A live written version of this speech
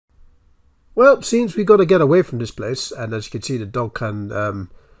Well, seems we got to get away from this place. And as you can see, the dog can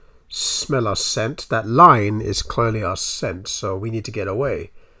smell our scent. That line is clearly our scent, so we need to get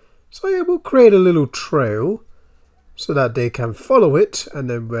away. So yeah, we'll create a little trail so that they can follow it. And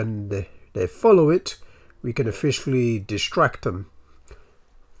then when they follow it, we can officially distract them.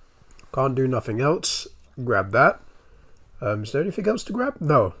 Can't do nothing else. Grab that. Is there anything else to grab?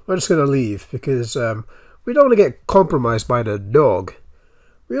 No, we're just going to leave because we don't want to get compromised by the dog.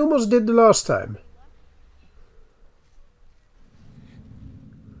 We almost did the last time.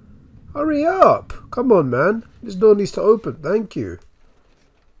 Hurry up! Come on, man. This door needs to open. Thank you.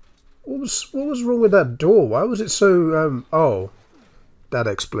 What was wrong with that door? Why was it so... oh, that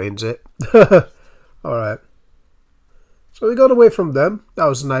explains it. Alright. So we got away from them. That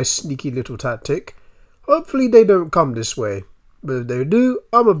was a nice sneaky little tactic. Hopefully they don't come this way. But if they do,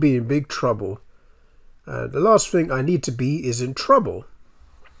 I'm going to be in big trouble. The last thing I need to be is in trouble.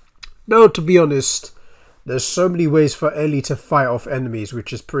 Now, to be honest, there's so many ways for Ellie to fight off enemies,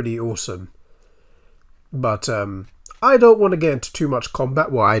 which is pretty awesome. But I don't want to get into too much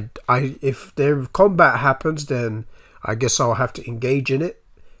combat. Well, if their combat happens, then I guess I'll have to engage in it.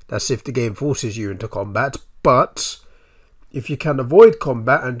 That's if the game forces you into combat. But if you can avoid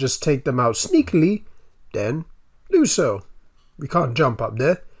combat and just take them out sneakily, then do so. We can't jump up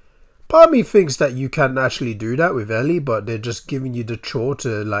there. Part of me thinks that you can actually do that with Ellie, but they're just giving you the chore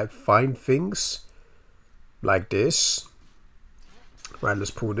to like find things like this. Right,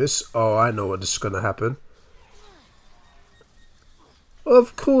 let's pull this. Oh, I know what this is going to happen.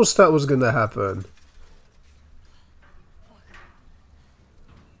 Of course that was going to happen.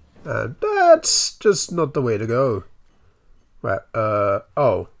 And that's just not the way to go. Right,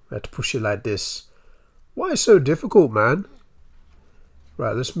 oh, I had to push it like this. Why so difficult, man?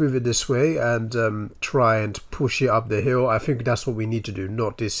 Right, let's move it this way and try and push it up the hill. I think that's what we need to do,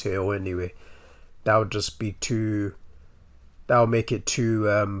 not this hill anyway. That would just be too... that will make it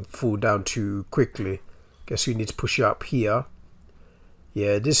too fall down too quickly. Guess we need to push it up here.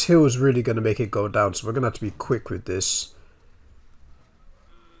 Yeah, this hill is really going to make it go down, so we're going to have to be quick with this.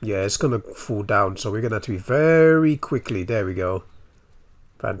 Yeah, it's going to fall down, so we're going to have to be very quickly. There we go.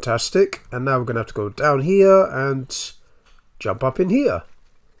 Fantastic. And now we're going to have to go down here and jump up in here.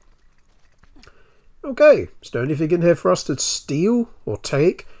 Okay, is there anything in here for us to steal or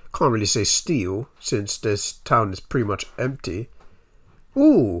take? Can't really say steal, since this town is pretty much empty.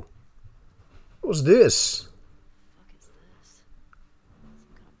 Ooh, what's this?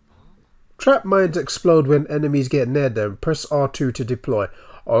 Trap mines explode when enemies get near them. Press R2 to deploy.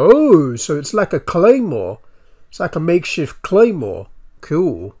 Oh, so it's like a claymore. It's like a makeshift claymore.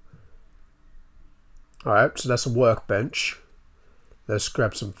 Cool. Alright, so that's a workbench. Let's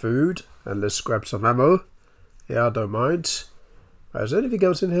grab some food. And let's grab some ammo. Yeah, I don't mind. Right, is there anything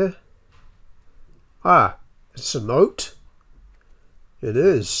else in here? Ah, it's a note. It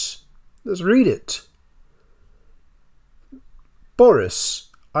is. Let's read it. Boris,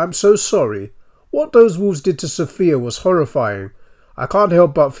 I'm so sorry. What those wolves did to Sophia was horrifying. I can't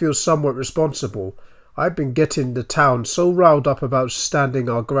help but feel somewhat responsible. I've been getting the town so riled up about standing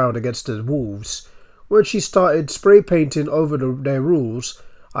our ground against the wolves. When she started spray painting over their rules,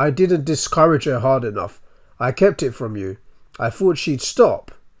 I didn't discourage her hard enough. I kept it from you. I thought she'd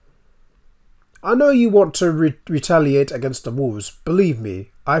stop. I know you want to retaliate against the wolves. Believe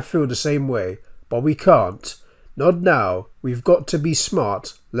me, I feel the same way. But we can't. Not now. We've got to be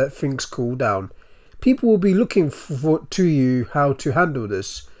smart. Let things cool down. People will be looking to you how to handle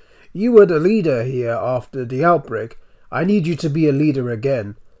this. You were the leader here after the outbreak. I need you to be a leader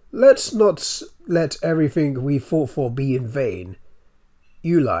again. Let's not let everything we fought for be in vain.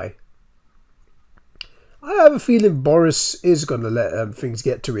 Eli. I have a feeling Boris is going to let things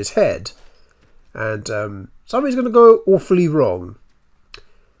get to his head. And something's going to go awfully wrong.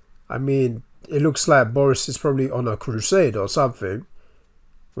 I mean, it looks like Boris is probably on a crusade or something.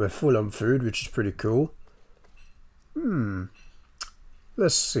 We're full on food, which is pretty cool.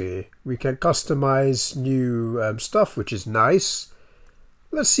 Let's see. We can customize new stuff, which is nice.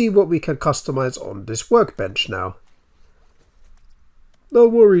 Let's see what we can customize on this workbench now.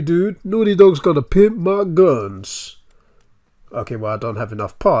 Don't worry, dude. Naughty Dog's gonna pimp my guns. Okay, well, I don't have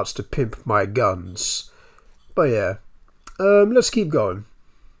enough parts to pimp my guns. But yeah. Let's keep going.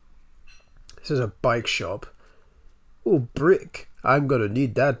 This is a bike shop. Oh, brick. I'm gonna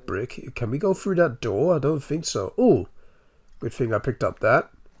need that brick. Can we go through that door? I don't think so. Oh, good thing I picked up that.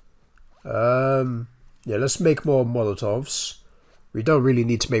 Yeah, let's make more Molotovs. We don't really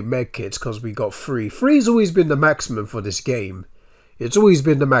need to make med kits because we got 3. 3's always been the maximum for this game. It's always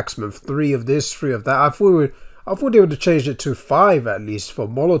been the maximum. 3 of this, 3 of that. I thought they would have changed it to 5 at least for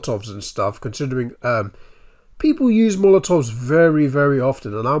Molotovs and stuff, considering people use Molotovs very, very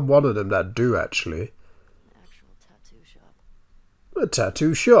often, and I'm one of them that do actually. Actual tattoo shop. A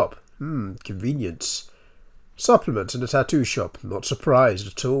tattoo shop. Convenience. Supplements in a tattoo shop. Not surprised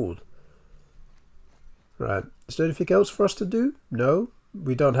at all. Right. Is there anything else for us to do? No.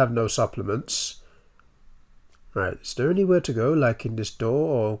 We don't have no supplements. Right. Is there anywhere to go, like in this door,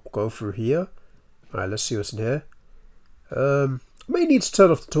 or go through here? Right. Let's see what's in here. May need to turn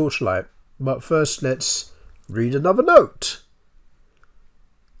off the torchlight, but first let's read another note.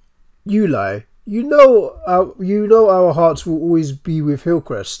 Yuli, you know our hearts will always be with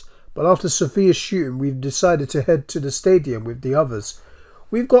Hillcrest, but after Sophia's shooting, we've decided to head to the stadium with the others.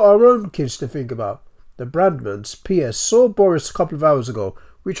 We've got our own kids to think about. The Brandmans. P.S. Saw Boris a couple of hours ago.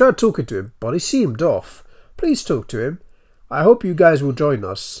 We tried talking to him, but he seemed off. Please talk to him. I hope you guys will join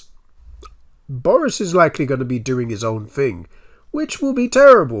us. Boris is likely going to be doing his own thing, which will be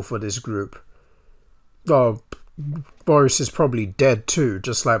terrible for this group. Oh, Boris is probably dead too,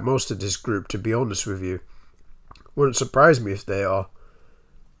 just like most of this group, to be honest with you. Wouldn't surprise me if they are.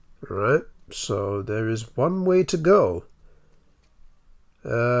 Alright, so there is one way to go.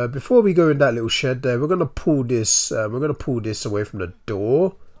 Before we go in that little shed there, we're gonna pull this away from the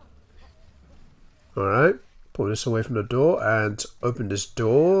door. Alright. Pull this away from the door and open this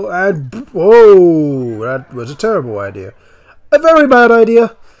door, and whoa, that was a terrible idea. A very bad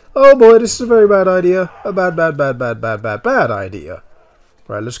idea. Oh boy, this is a very bad idea. A bad idea.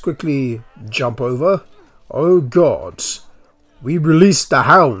 Right, let's quickly jump over. Oh god. We released the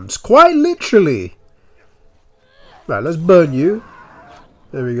hounds, quite literally. Right, let's burn you.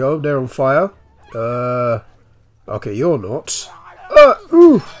 There we go, they're on fire. Okay, you're not.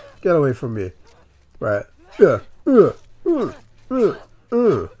 Ooh, get away from me. Right. I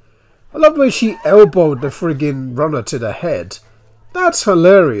love the way she elbowed the friggin' runner to the head. That's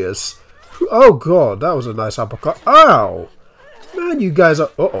hilarious. Oh god, that was a nice uppercut. Ow! Man, you guys are...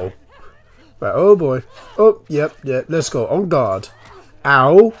 Uh-oh. Right, oh boy. Oh, yep, let's go. On guard.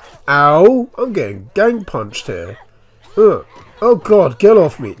 Ow! Ow! I'm getting gang punched here. Oh god, get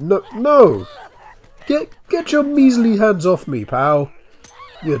off me. No! Get your measly hands off me, pal.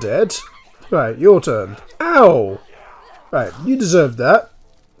 You're dead. Right, your turn. Ow! Right, you deserve that.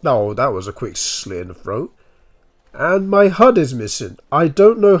 Oh, that was a quick slit in the throat. And my HUD is missing. I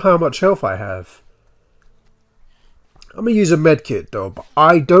don't know how much health I have. I'm going to use a medkit though, but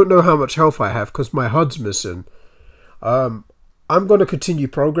I don't know how much health I have because my HUD's missing. I'm going to continue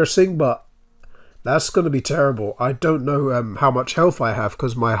progressing, but that's going to be terrible. I don't know how much health I have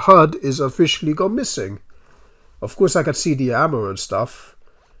because my HUD is officially gone missing. Of course, I can see the ammo and stuff.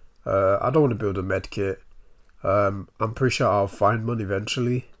 I don't want to build a medkit. I'm pretty sure I'll find one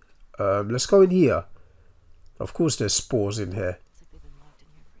eventually. Let's go in here. Of course there's spores in here.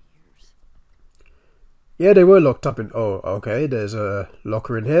 Yeah, they were locked up in... Oh, okay, there's a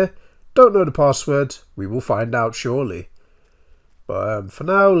locker in here. Don't know the password. We will find out surely. But for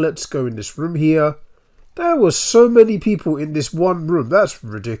now, let's go in this room here. There were so many people in this one room. That's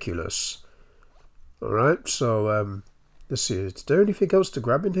ridiculous. Alright, so... let's see, is there anything else to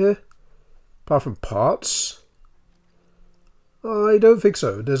grab in here? Apart from parts? I don't think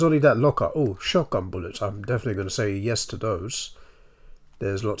so. There's only that locker. Oh, shotgun bullets. I'm definitely going to say yes to those.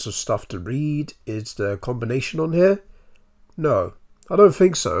 There's lots of stuff to read. Is the combination on here? No, I don't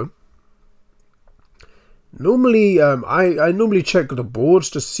think so. Normally, I normally check the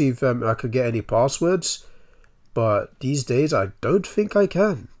boards to see if I could get any passwords. But these days, I don't think I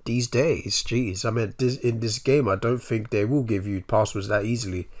can. These days, jeez. I mean, in this game, I don't think they will give you passwords that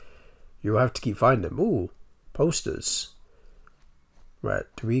easily. You'll have to keep finding them. Ooh, posters. Right,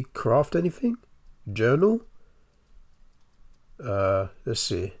 do we craft anything? Journal? Let's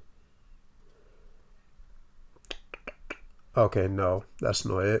see. Okay, no, that's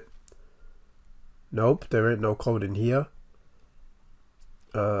not it. Nope, there ain't no code in here.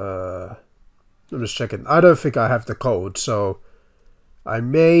 I'm just checking. I don't think I have the code, so I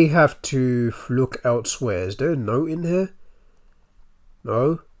may have to look elsewhere. Is there a note in here?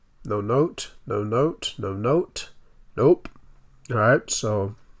 No. No note. No note. No note. Nope. Alright,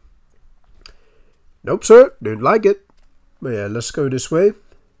 so... Nope, sir. Don't like it. But yeah, let's go this way.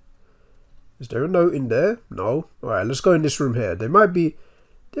 Is there a note in there? No. Alright, let's go in this room here. There might be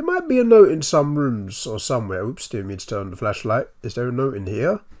a note in some rooms or somewhere. Oops, didn't mean to turn on the flashlight. Is there a note in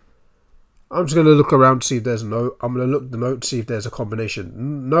here? I'm just going to look around to see if there's a note. I'm going to look the note to see if there's a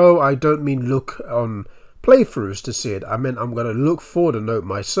combination. No, I don't mean look on playthroughs to see it. I mean I'm going to look for the note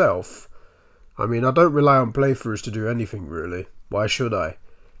myself. I mean, I don't rely on playthroughs to do anything, really. Why should I?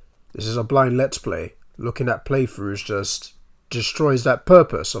 This is a blind let's play. looking at playthroughs just destroys that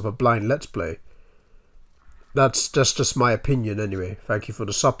purpose of a blind let's play. That's just my opinion anyway. Thank you for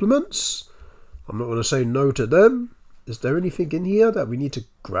the supplements. I'm not going to say no to them. Is there anything in here that we need to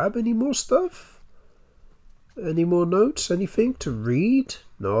grab? Any more stuff? Any more notes? Anything to read?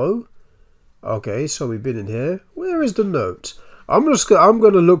 No. Okay, so we've been in here. Where is the note? I'm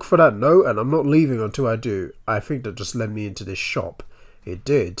going to look for that note, and I'm not leaving until I do. I think that just led me into this shop. It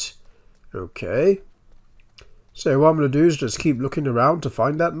did. Okay. So what I'm going to do is just keep looking around to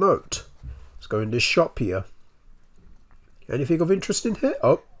find that note. Let's go in this shop here. Anything of interest in here?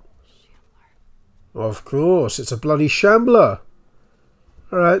 Oh. Of course, it's a bloody shambler.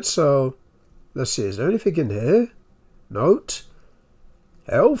 Alright, so let's see. Is there anything in here? Note?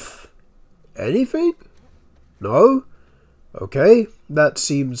 Health? Anything? No? Okay, that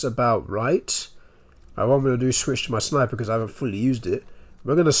seems about right. What I'm going to do is switch to my sniper because I haven't fully used it.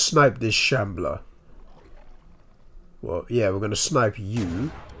 We're going to snipe this shambler. Well, yeah, we're going to snipe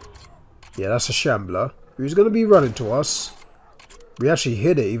you. Yeah, that's a shambler. Who's going to be running to us? We actually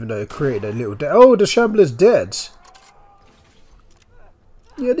hit it even though it created a little... Oh, the shambler's dead.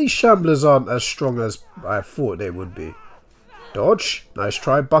 Yeah, these shamblers aren't as strong as I thought they would be. Dodge. Nice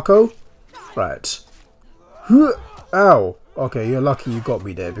try, bucko. Right. Ow. Okay, you're lucky you got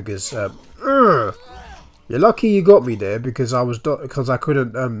me there because... you're lucky you got me there because I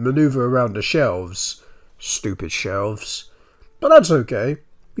couldn't maneuver around the shelves. Stupid shelves. But that's okay.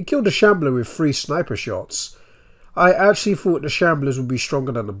 We killed the shambler with 3 sniper shots. I actually thought the shamblers would be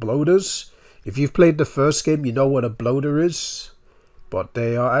stronger than the bloaters. If you've played the first game, you know what a bloater is. But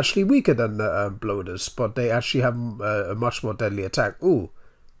they are actually weaker than the bloaters. But they actually have a much more deadly attack. Ooh.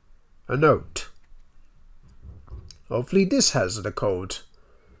 A note. Hopefully this has the code.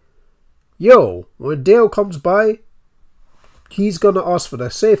 Yo, when Dale comes by, he's gonna ask for the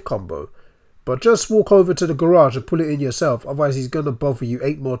safe combo. But just walk over to the garage and pull it in yourself. Otherwise he's gonna bother you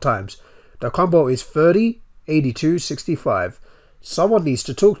 8 more times. The combo is 30, 82, 65. Someone needs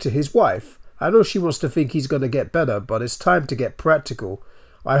to talk to his wife. I know she wants to think he's gonna get better, but it's time to get practical.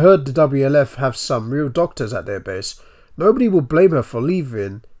 I heard the WLF have some real doctors at their base. Nobody will blame her for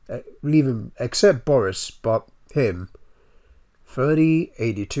leaving except Boris, but him. 30,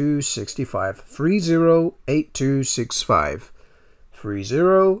 82, 65. 30, 82, 65.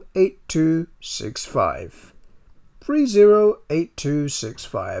 30, 82, 65. 30, 82,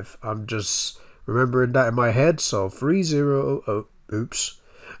 65. I'm just remembering that in my head, so 30, oh, oops.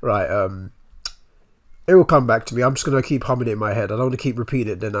 Right, it will come back to me. I'm just going to keep humming it in my head. I don't want to keep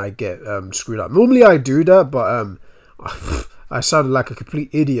repeating it, then I get screwed up. Normally I do that, but I sounded like a complete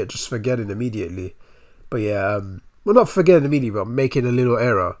idiot just forgetting immediately. But yeah, well, not forgetting immediately, but making a little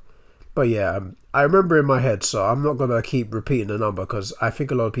error. But yeah, I remember in my head, so I'm not going to keep repeating the number because I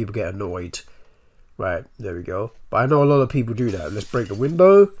think a lot of people get annoyed. Right, there we go. But I know a lot of people do that. Let's break the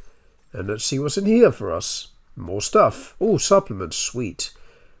window and let's see what's in here for us. More stuff. Oh, supplements. Sweet.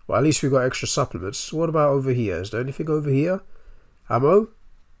 Well, at least we got extra supplements. What about over here? Is there anything over here? Ammo?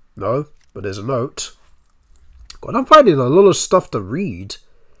 No, but there's a note. God, I'm finding a lot of stuff to read.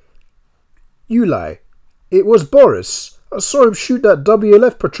 You lie. It was Boris. I saw him shoot that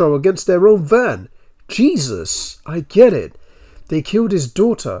WLF patrol against their own van. Jesus, I get it. They killed his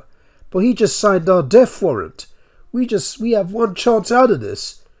daughter, but he just signed our death warrant. We have one chance out of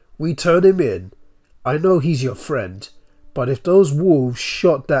this. We turn him in. I know he's your friend, but if those wolves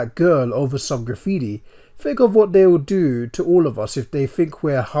shot that girl over some graffiti, think of what they will do to all of us if they think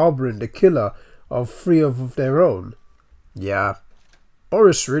we're harboring the killer of 3 of their own. Yeah,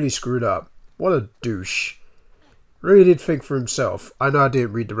 Boris really screwed up. What a douche. Really did think for himself. I know I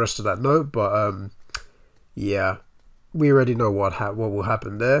didn't read the rest of that note, but yeah, we already know what will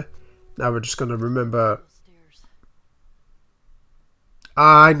happen there. Now we're just gonna remember.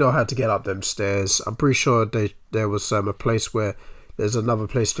 I know how to get up them stairs. I'm pretty sure there was a place where there's another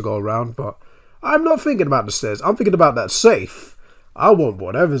place to go around, but I'm not thinking about the stairs. I'm thinking about that safe. I want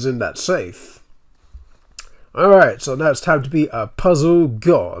whatever's in that safe. Alright, so now it's time to be a puzzle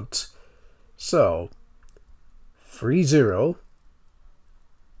god. So 30.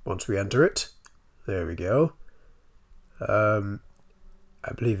 Once we enter it. There we go. I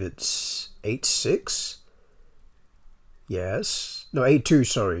believe it's 86. Yes. No, 82,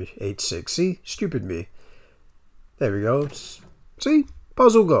 sorry. 86. See? Stupid me. There we go. See?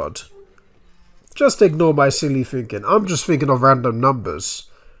 Puzzle god. Just ignore my silly thinking. I'm just thinking of random numbers.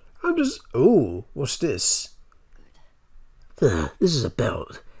 Ooh, what's this? This is a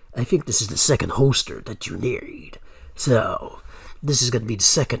belt. I think this is the second holster that you need. So, this is going to be the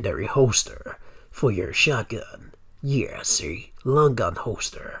secondary holster for your shotgun. Yeah, see? Long gun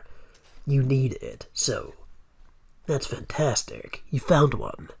holster. you need it. So, that's fantastic. You found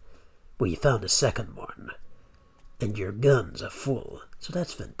one. Well, you found a second one. And your guns are full. So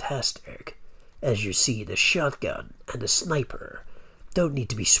that's fantastic. As you see, the shotgun and the sniper don't need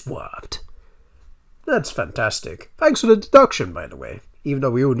to be swapped. That's fantastic. Thanks for the deduction, by the way. Even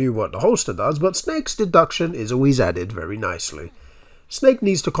though we all knew what the holster does, but Snake's deduction is always added very nicely. Snake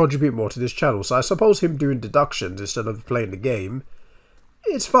needs to contribute more to this channel, so I suppose him doing deductions instead of playing the game,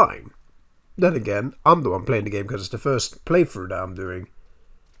 it's fine. Then again, I'm the one playing the game because it's the first playthrough that I'm doing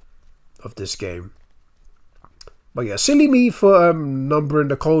of this game. But yeah, silly me for numbering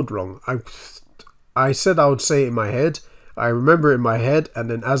the code wrong. I said I would say it in my head. I remember it in my head, and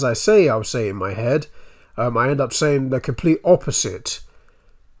then as I say I'll say it in my head, I end up saying the complete opposite,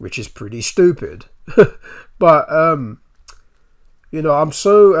 which is pretty stupid. But you know, I'm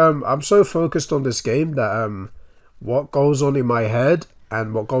so focused on this game that what goes on in my head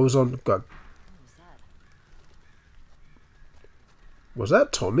and what goes on. God. Was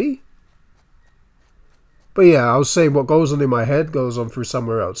that Tommy? But yeah, I was saying what goes on in my head goes on through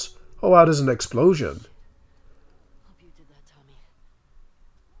somewhere else. Oh wow, there's an explosion. Hope you did that, Tommy.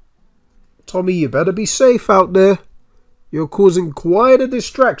 Tommy, you better be safe out there. You're causing quite a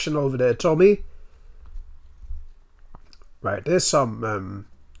distraction over there, Tommy. Right, there's some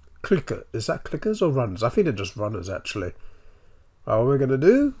clicker. Is that clickers or runners? I think they're just runners, actually. What we're going to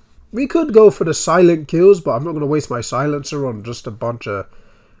do? We could go for the silent kills, but I'm not going to waste my silencer on just a bunch of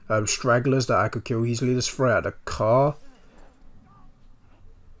stragglers that I could kill easily. Let's throw out a car.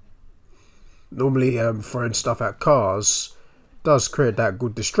 Normally, throwing stuff at cars does create that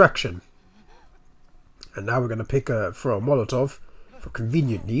good distraction. And now we're going to throw a Molotov for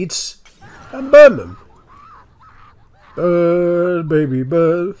convenient needs and burn them. Burn, baby,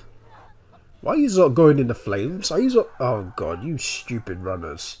 burn. Why are you not going in the flames? Are you not... Oh god, you stupid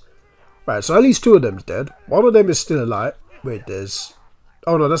runners. Right, so at least 2 of them's dead. 1 of them is still alive. Wait, there's...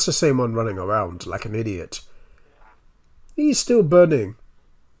 Oh no, that's the same one running around like an idiot. He's still burning.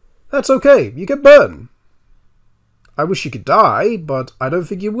 That's okay, you can burn. I wish you could die, but I don't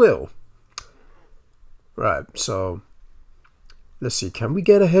think you will. Right, so... Let's see, can we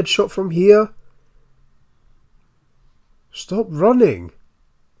get a headshot from here? Stop running.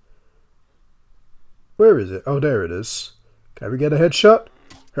 Where is it? Oh, there it is. Can we get a headshot?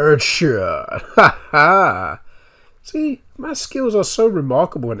 Headshot! Ha ha! See, my skills are so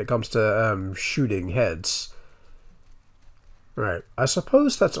remarkable when it comes to shooting heads. Right, I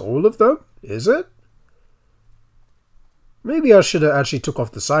suppose that's all of them, is it? Maybe I should have actually took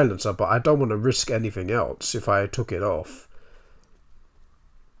off the silencer, but I don't want to risk anything else if I took it off.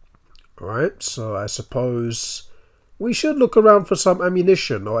 Alright, so I suppose we should look around for some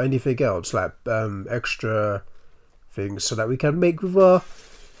ammunition or anything else, like extra things, so that we can make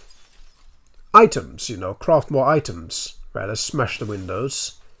items, you know, craft more items. Right, let's smash the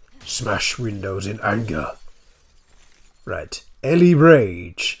windows. Smash windows in anger. Right, Ellie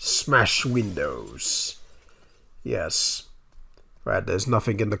Rage, smash windows. Yes. Right, there's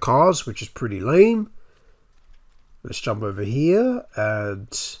nothing in the cars, which is pretty lame. Let's jump over here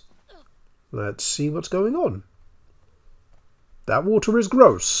and let's see what's going on. That water is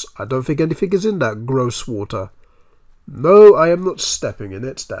gross. I don't think anything is in that gross water. No, I am not stepping in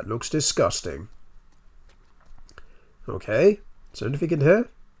it. That looks disgusting. Okay. Is there anything in here?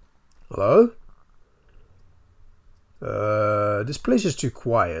 Hello? This place is too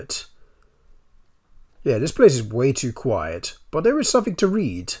quiet. Yeah, this place is way too quiet. But there is something to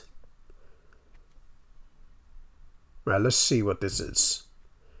read. Right, let's see what this is.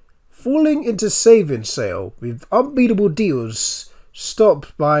 Falling into saving sale with unbeatable deals. Stop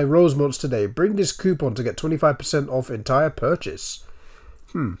by Rosemont's today. Bring this coupon to get 25% off entire purchase.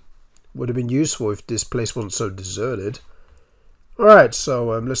 Would have been useful if this place wasn't so deserted. Alright,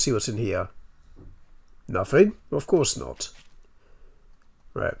 so let's see what's in here. Nothing? Of course not.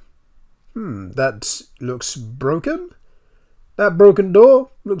 Right. That looks broken. That broken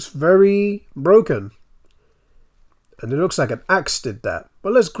door looks very broken. And it looks like an axe did that.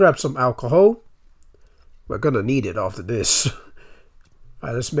 But let's grab some alcohol. We're gonna need it after this.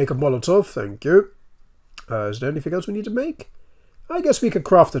 Alright, let's make a Molotov. Thank you. Is there anything else we need to make? I guess we could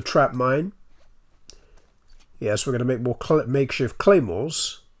craft a trap mine. Yes, we're gonna make more makeshift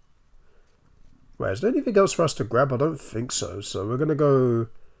claymores. Right, is there anything else for us to grab? I don't think so. So we're gonna go...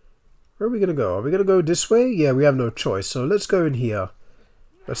 Where are we gonna go? Are we gonna go this way? Yeah, we have no choice. So let's go in here.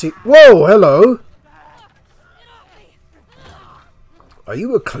 Let's see. Whoa, hello! Are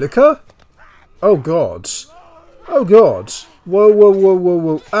you a clicker? Oh god. Oh god. Whoa, whoa, whoa, whoa,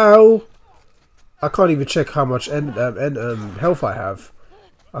 whoa. Ow! I can't even check how much health I have.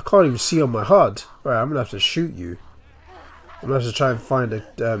 I can't even see on my HUD. Right, I'm gonna have to shoot you. I'm gonna have to try and find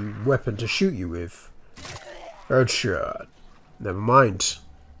a weapon to shoot you with. Headshot. Never mind.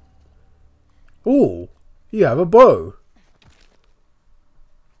 Ooh, you have a bow.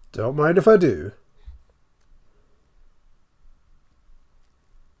 Don't mind if I do.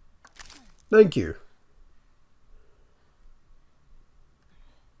 Thank you.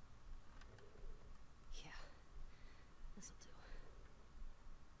 Yeah, this'll do.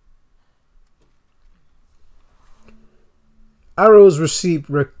 Arrows received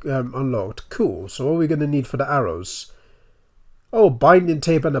unlocked. Cool. So what are we going to need for the arrows? Oh, binding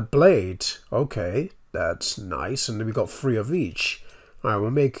tape and a blade. Okay, that's nice. And then we got 3 of each. Alright,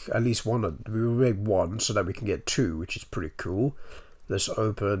 we'll make at least one. We will make 1 so that we can get 2, which is pretty cool. Let's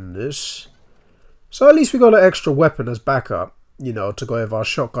open this. So at least we got an extra weapon as backup, you know, to go with our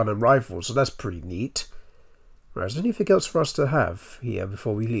shotgun and rifle. So that's pretty neat. Right, is there anything else for us to have here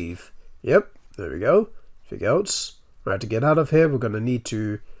before we leave? Yep, there we go. Anything else? Right, to get out of here, we're going to need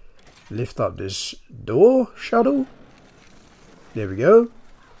to lift up this door shuttle. There we go.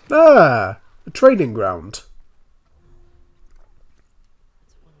 Ah, a training ground.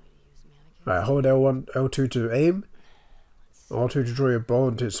 Right, hold L1, L2 to aim. R2 to draw your bow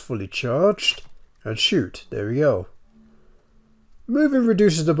until it's fully charged. And shoot. There we go. Moving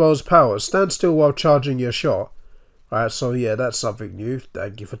reduces the bow's power. Stand still while charging your shot. Alright, so yeah, that's something new.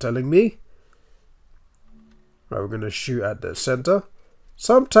 Thank you for telling me. Right, we're going to shoot at the center.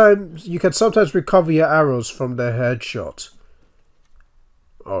 Sometimes, you can sometimes recover your arrows from their headshot.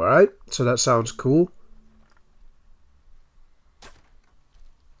 Alright, so that sounds cool.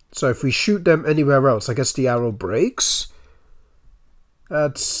 So if we shoot them anywhere else, I guess the arrow breaks.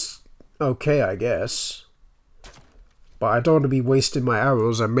 That's okay, I guess. But I don't want to be wasting my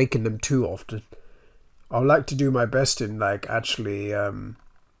arrows and making them too often. I would like to do my best in like actually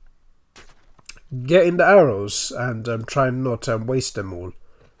getting the arrows and trying not to waste them all.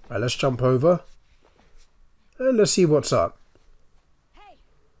 Right, let's jump over. And let's see what's up. Hey,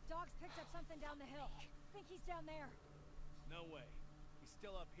 dog's picked up something down the hill. Think he's down there. No way. He's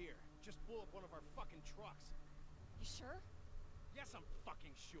still up here. Just blew up one of our fucking trucks. You sure? Yes, I'm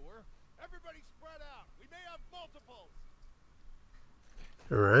fucking sure. Everybody spread out. We may have multiples.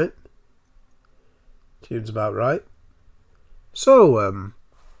 Alright. Seems about right. So,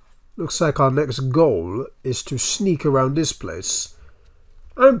 looks like our next goal is to sneak around this place.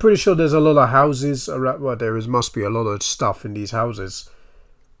 I'm pretty sure there's a lot of houses around. Well, must be a lot of stuff in these houses.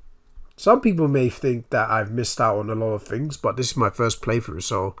 Some people may think that I've missed out on a lot of things, but this is my first playthrough,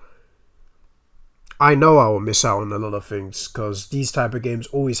 so I know I will miss out on a lot of things because these type of games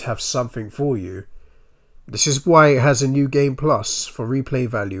always have something for you. This is why it has a new game plus for replay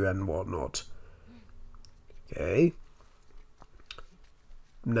value and whatnot. Okay.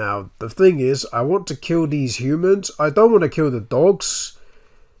 Now, the thing is, I want to kill these humans. I don't want to kill the dogs.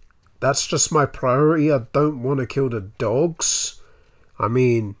 That's just my priority. I don't want to kill the dogs. I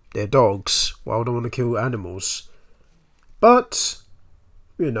mean, they're dogs. Why would I want to kill animals? But,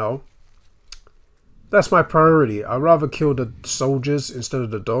 you know, that's my priority. I'd rather kill the soldiers instead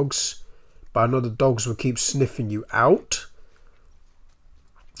of the dogs. But I know the dogs will keep sniffing you out.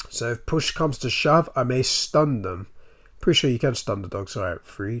 So if push comes to shove, I may stun them. Pretty sure you can stun the dogs. Alright,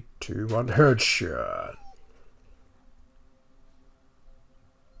 3, 2, 1, headshot.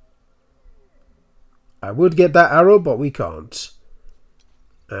 I would get that arrow, but we can't.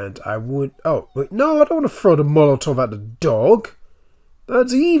 And I would... Oh, wait, no, I don't want to throw the Molotov at the dog.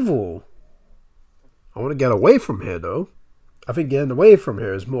 That's evil. I want to get away from here, though. I think getting away from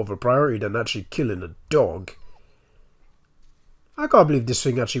here is more of a priority than actually killing a dog. I can't believe this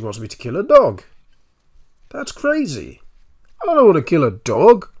thing actually wants me to kill a dog. That's crazy. I don't want to kill a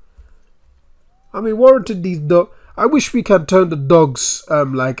dog. I mean, warranted these dogs. I wish we can turn the dogs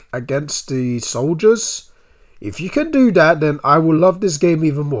like against the soldiers. If you can do that, then I will love this game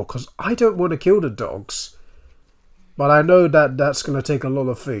even more because I don't want to kill the dogs. But I know that that's going to take a lot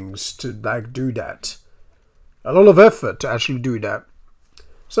of things to like do that. A lot of effort to actually do that.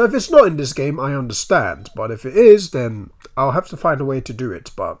 So if it's not in this game, I understand. But if it is, then I'll have to find a way to do it.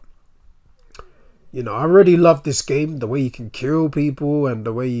 But, you know, I really love this game. The way you can kill people and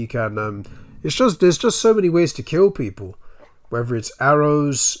the way you can... there's just so many ways to kill people. Whether it's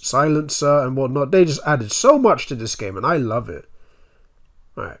arrows, silencer and whatnot. They just added so much to this game and I love it.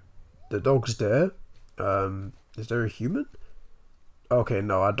 Alright. The dog's there. Is there a human? Okay,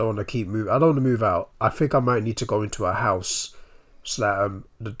 no, I don't want to keep moving. I don't want to move out. I think I might need to go into a house so that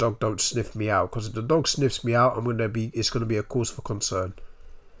the dog don't sniff me out. Because if the dog sniffs me out, it's going to be a cause for concern.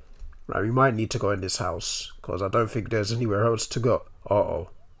 Right, we might need to go in this house because I don't think there's anywhere else to go. Uh-oh.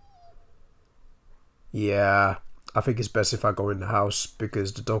 Yeah, I think it's best if I go in the house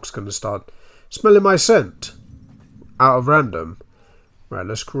because the dog's gonna start smelling my scent out of random. Right,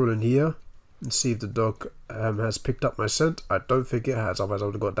 let's crawl in here and see if the dog has picked up my scent. I don't think it has, otherwise I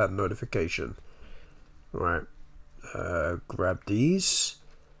would have got that notification. Right, grab these.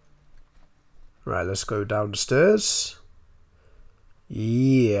 Right, let's go downstairs.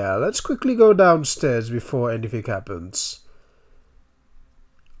 Yeah, let's quickly go downstairs before anything happens.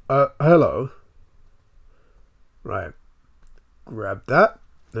 Hello. Right, grab that.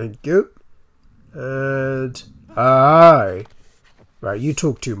 Thank you. And aye. Right, you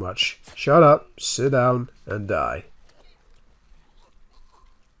talk too much. Shut up, sit down, and die.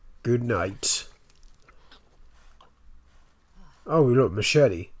 Good night. Oh, look,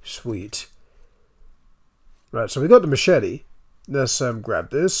 machete. Sweet. Right, so we got the machete. Let's grab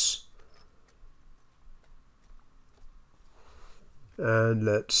this. And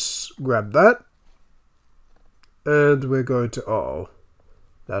let's grab that. And we're going to... Uh-oh.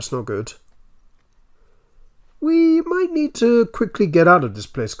 That's not good. We might need to quickly get out of this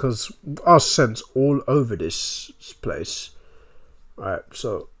place because our scent's all over this place. Alright,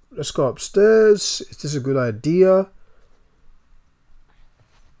 so let's go upstairs. Is this a good idea?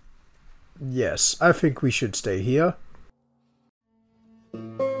 Yes, I think we should stay here.